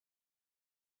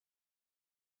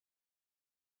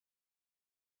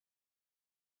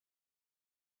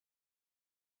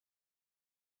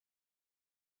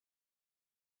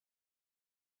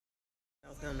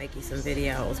Gonna make you some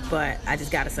videos, but I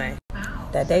just gotta say,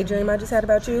 that daydream I just had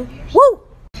about you, woo!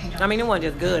 I mean, it wasn't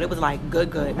just good. It was like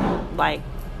good. Like,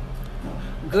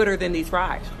 gooder than these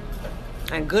fries.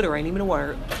 And gooder ain't even a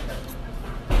word.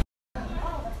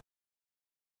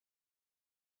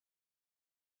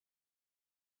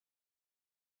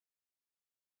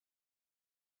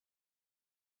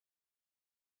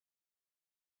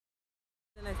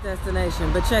 The next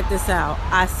destination, but check this out.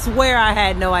 I swear I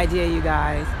had no idea, you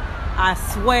guys. I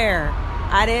swear.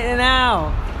 I didn't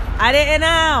know.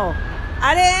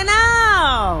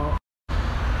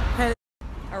 Hey,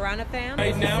 Aarona fam,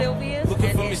 Right now, Sylvia's,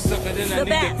 looking for me sucker, then I the need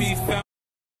best. to be found.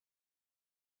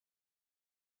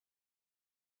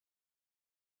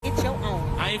 Get your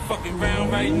own. I ain't fucking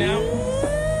around right now.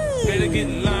 Better get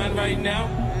in line right now.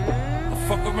 I'll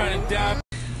fuck around and die.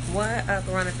 What up,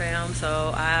 Aarona fam?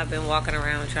 So I've been walking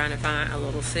around trying to find a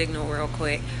little signal real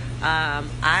quick.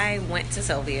 I went to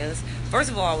Sylvia's. First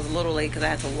of all, I was a little late because I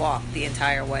had to walk the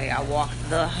entire way. I walked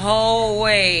the whole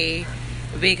way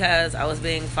because I was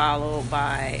being followed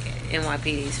by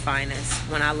NYPD's finest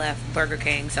when I left Burger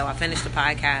King. So I finished the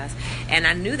podcast, and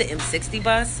I knew the M60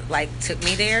 bus took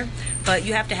me there, but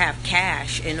you have to have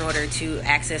cash in order to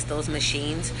access those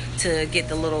machines to get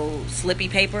the little slippy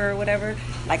paper or whatever.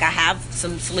 I have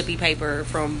some slippy paper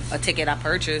from a ticket I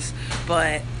purchased,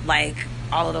 but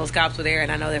all of those cops were there, and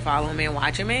I know they're following me and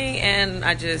watching me, and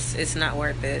it's not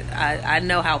worth it. I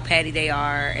know how petty they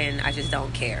are, and I just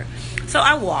don't care. So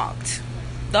I walked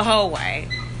the whole way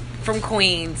from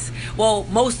Queens. Well,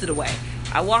 most of the way.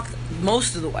 I walked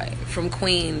most of the way from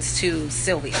Queens to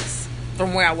Sylvia's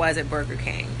from where I was at Burger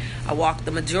King. I walked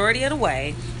the majority of the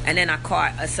way, and then I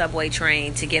caught a subway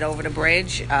train to get over the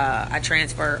bridge. I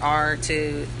transferred R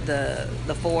to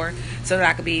the 4 so that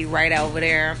I could be right over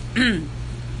there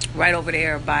right over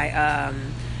there by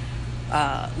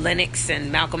Lennox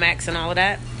and Malcolm X and all of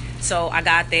that. So I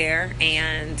got there,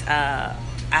 and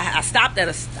I stopped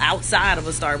outside of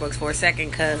a Starbucks for a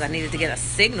second because I needed to get a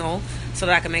signal so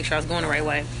that I could make sure I was going the right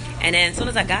way. And then as soon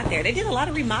as I got there, they did a lot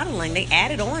of remodeling. They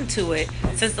added on to it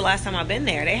since the last time I've been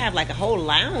there. They have a whole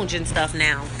lounge and stuff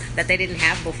now that they didn't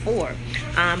have before.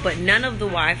 But none of the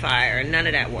Wi-Fi or none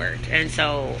of that worked. And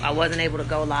so I wasn't able to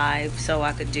go live so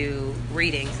I could do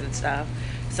readings and stuff.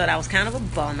 So that was kind of a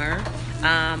bummer.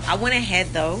 I went ahead,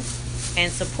 though,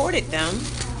 and supported them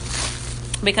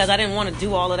because I didn't want to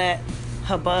do all of that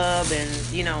hubbub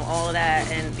and, all of that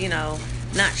and,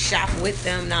 not shop with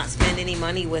them, not spend any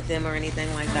money with them or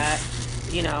anything like that.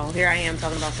 Here I am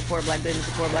talking about support black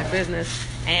business,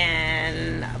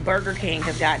 and Burger King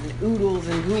has gotten oodles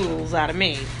and goodles out of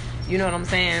me. You know what I'm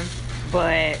saying?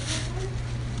 But,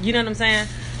 you know what I'm saying?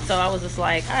 So I was just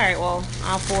like, all right, well,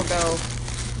 I'll forego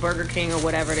Burger King or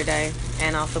whatever today,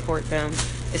 and I'll support them,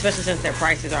 especially since their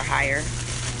prices are higher.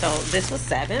 So this was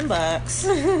 $7.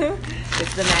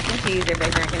 It's the mac and cheese, their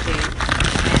baked mac and cheese.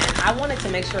 And I wanted to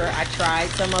make sure I tried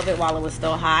some of it while it was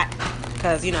still hot,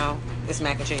 because it's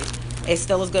mac and cheese. It's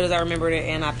still as good as I remembered it,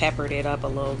 and I peppered it up a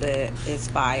little bit. It's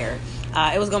fire.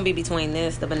 It was going to be between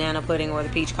this, the banana pudding, or the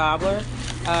peach cobbler.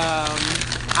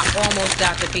 I almost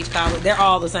got the peach cobbler. They're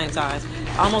all the same size.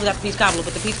 I almost got the peach cobbler,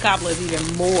 but the peach cobbler is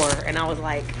even more. And I was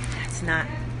like, it's not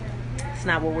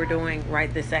what we're doing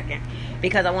right this second.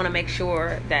 Because I want to make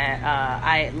sure that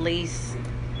I at least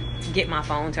get my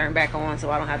phone turned back on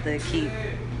so I don't have to keep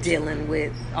dealing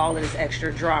with all of this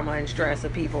extra drama and stress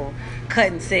of people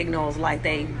cutting signals like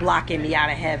they blocking me out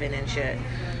of heaven and shit.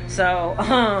 So,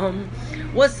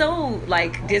 what's so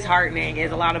disheartening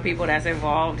is a lot of people that's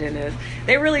involved in this,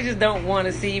 they really just don't want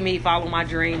to see me follow my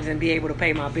dreams and be able to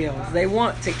pay my bills. They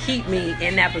want to keep me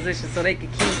in that position so they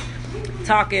can keep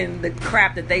talking the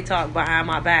crap that they talk behind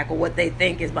my back, or what they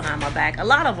think is behind my back. A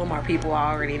lot of them are people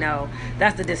I already know.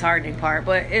 That's the disheartening part,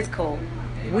 but it's cool.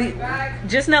 We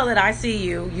just know that I see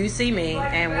you, you see me,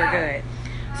 and we're good.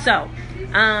 So,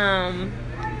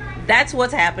 that's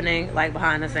what's happening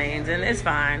behind the scenes, and it's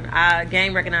fine.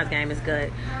 Game recognized game is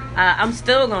good. I'm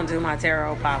still gonna do my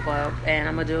tarot pop-up, and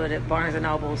I'm gonna do it at Barnes and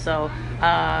Noble. So,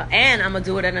 and I'm gonna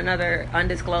do it at another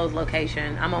undisclosed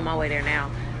location. I'm on my way there now.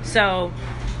 So,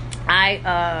 I'm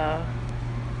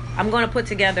gonna put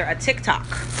together a TikTok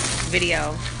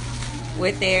video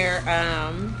with their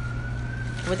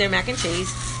mac and cheese.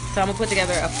 So I'm gonna put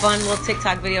together a fun little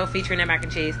TikTok video featuring their mac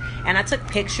and cheese. And I took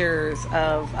pictures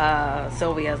of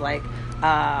Sylvia's,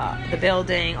 the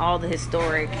building, all the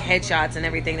historic headshots and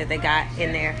everything that they got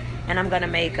in there. And I'm gonna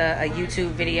make a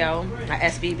YouTube video, a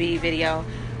SBB video,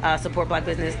 support Black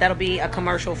business. That'll be a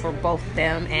commercial for both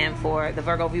them and for the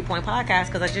Virgo Viewpoint podcast,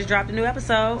 because I just dropped a new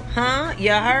episode.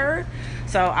 You heard?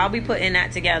 So I'll be putting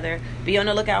that together. Be on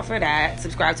the lookout for that.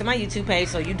 Subscribe to my YouTube page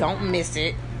so you don't miss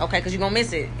it. Okay, because you're going to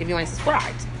miss it if you ain't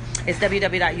subscribed. It's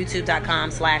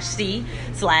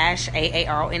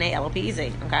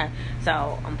www.youtube.com/C/AARONALOPEZ. Okay,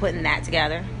 so I'm putting that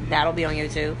together. That'll be on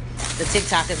YouTube. The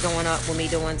TikTok is going up with me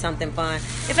doing something fun.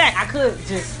 In fact, I could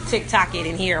just TikTok it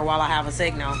in here while I have a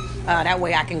signal. That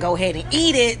way I can go ahead and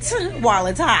eat it while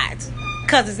it's hot,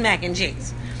 because it's mac and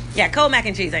cheese. Yeah, cold mac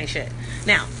and cheese ain't shit.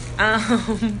 Now,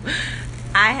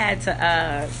 I had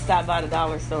to stop by the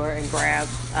dollar store and grab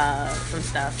some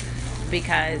stuff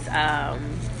because,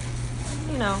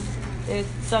 it's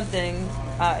something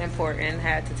important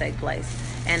had to take place,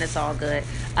 and it's all good.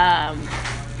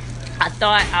 I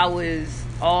thought I was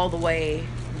all the way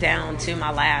down to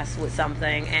my last with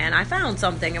something, and I found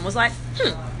something and was like,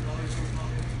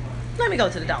 let me go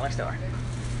to the dollar store.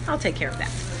 I'll take care of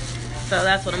that. So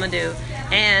that's what I'm going to do.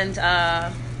 And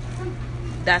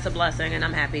that's a blessing, and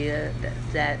I'm happy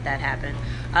that happened.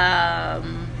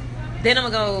 Then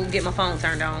I'm going to go get my phone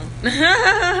turned on.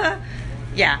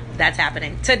 Yeah, that's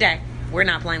happening today. We're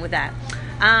not playing with that.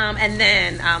 And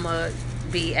then I'm going to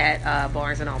be at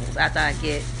Barnes & Nobles after I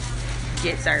get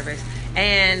service.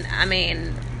 And, I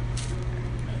mean,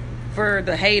 for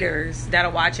the haters that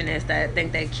are watching this that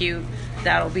think they cute,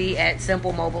 that'll be at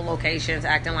simple mobile locations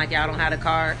acting like y'all don't have a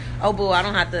card. Oh, boo, I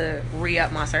don't have to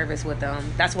re-up my service with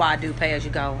them. That's why I do pay as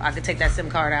you go. I could take that SIM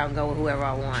card out and go with whoever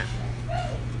I want.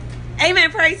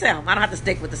 Amen, praise him. I don't have to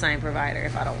stick with the same provider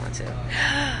if I don't want to.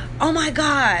 Oh my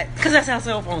God, because that's how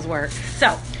cell phones work.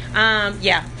 So,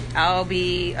 yeah, I'll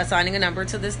be assigning a number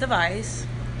to this device.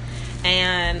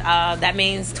 And that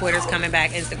means Twitter's coming back,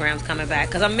 Instagram's coming back,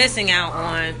 because I'm missing out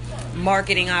on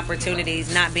marketing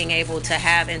opportunities, not being able to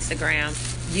have Instagram,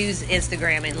 use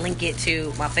Instagram and link it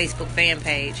to my Facebook fan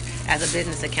page as a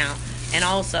business account. And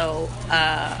also,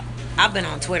 I've been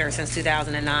on Twitter since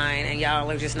 2009, and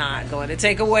y'all are just not going to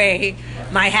take away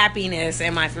my happiness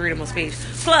and my freedom of speech.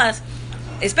 Plus,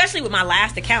 especially with my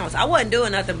last accounts, I wasn't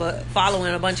doing nothing but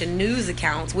following a bunch of news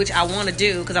accounts, which I want to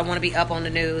do because I want to be up on the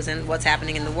news and what's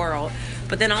happening in the world.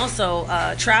 But then also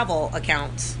travel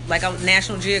accounts, like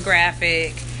National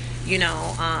Geographic,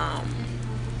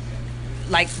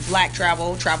 like Black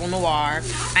Travel Noir.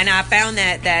 And I found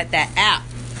that app,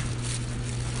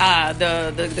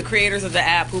 the creators of the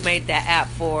app who made that app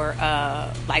for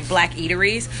like Black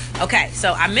eateries. Okay,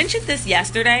 so I mentioned this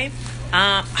yesterday.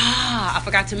 I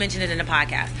forgot to mention it in the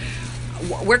podcast.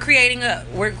 We're creating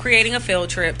a field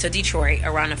trip to Detroit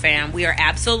around the fam. We are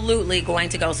absolutely going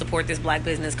to go support this Black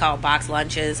business called Box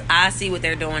Lunches. I see what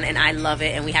they're doing and I love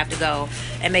it, and we have to go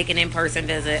and make an in-person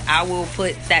visit. I will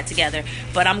put that together,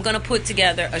 but I'm going to put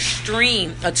together a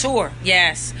tour,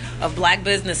 yes, of Black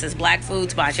businesses, Black food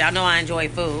spots. Y'all know I enjoy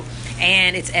food,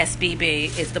 and it's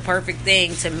SBB. It's the perfect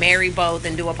thing to marry both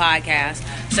and do a podcast.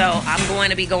 So I'm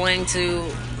going to be going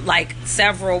to like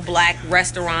several Black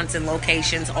restaurants and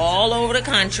locations all over the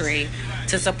country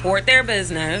to support their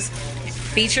business,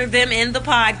 feature them in the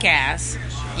podcast.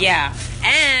 Yeah,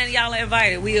 and y'all are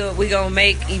invited. We gonna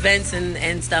make events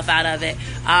and stuff out of it.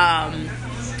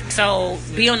 So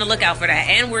be on the lookout for that.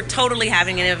 And we're totally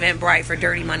having an Eventbrite for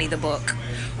Dirty Money the book.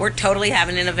 We're totally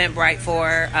having an Eventbrite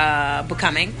for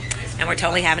Becoming, and we're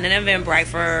totally having an Eventbrite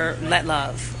for Let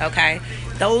Love. Okay,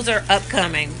 those are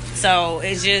upcoming. So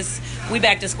it's just, we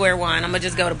back to square one. I'm going to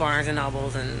just go to Barnes &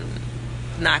 Nobles and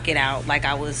knock it out like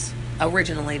I was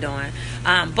originally doing.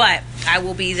 But I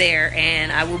will be there,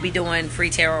 and I will be doing free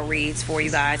tarot reads for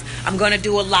you guys. I'm going to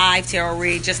do a live tarot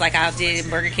read just like I did in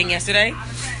Burger King yesterday.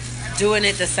 Doing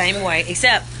it the same way.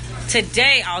 Except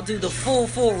today I'll do the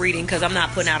full reading because I'm not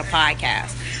putting out a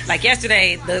podcast. Like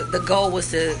yesterday, the goal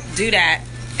was to do that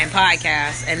and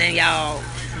podcast, and then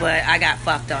but I got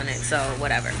fucked on it, so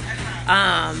whatever.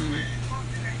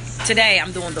 Today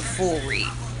I'm doing the full read.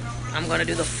 I'm going to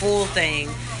do the full thing,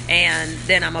 and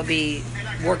then I'm going to be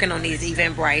working on these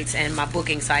Eventbrites and my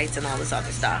booking sites and all this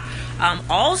other stuff.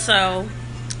 Also,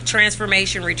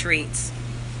 transformation retreats.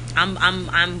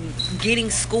 I'm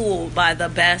getting schooled by the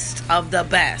best of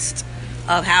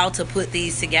of how to put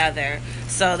these together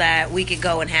so that we could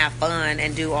go and have fun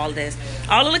and do all this.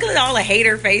 Oh, look at all the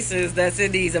hater faces that's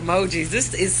in these emojis.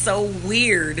 This is so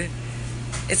weird.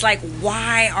 It's like,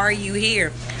 why are you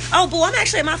here? Oh, boo, I'm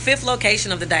actually at my 5th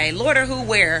location of the day. Lord or who,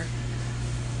 where?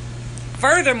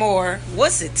 Furthermore,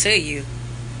 what's it to you?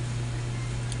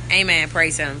 Amen,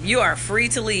 praise him. You are free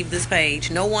to leave this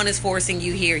page. No one is forcing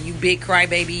you here, you big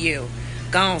crybaby you.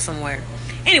 Gone somewhere.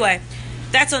 Anyway,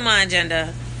 that's on my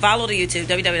agenda. Follow the YouTube,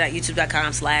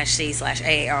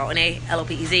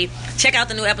 www.youtube.com/c/AARONA-LOPEZ. Check out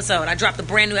the new episode. I dropped a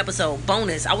brand new episode.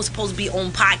 Bonus. I was supposed to be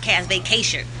on podcast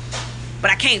vacation, but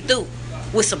I came through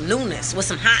with some newness, with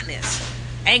some hotness.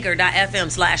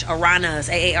 Anchor.fm/Aronas,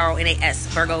 AARONAS,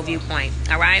 Virgo Viewpoint.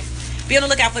 All right? Be on the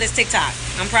lookout for this TikTok.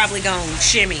 I'm probably going to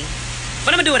shimmy,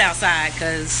 but I'm going to do it outside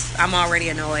because I'm already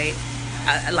annoyed.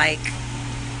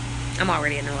 I'm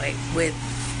already annoyed with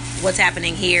what's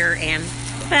happening here. And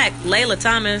in fact, Layla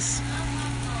Thomas,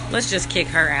 let's just kick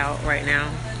her out right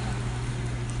now.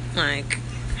 Like,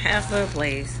 half the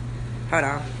place. Hold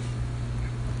on.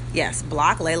 Yes,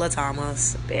 block Layla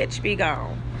Thomas. Bitch, be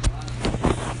gone.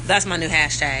 That's my new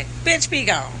hashtag. Bitch, be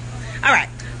gone. All right.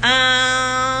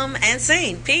 And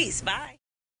scene. Peace. Bye.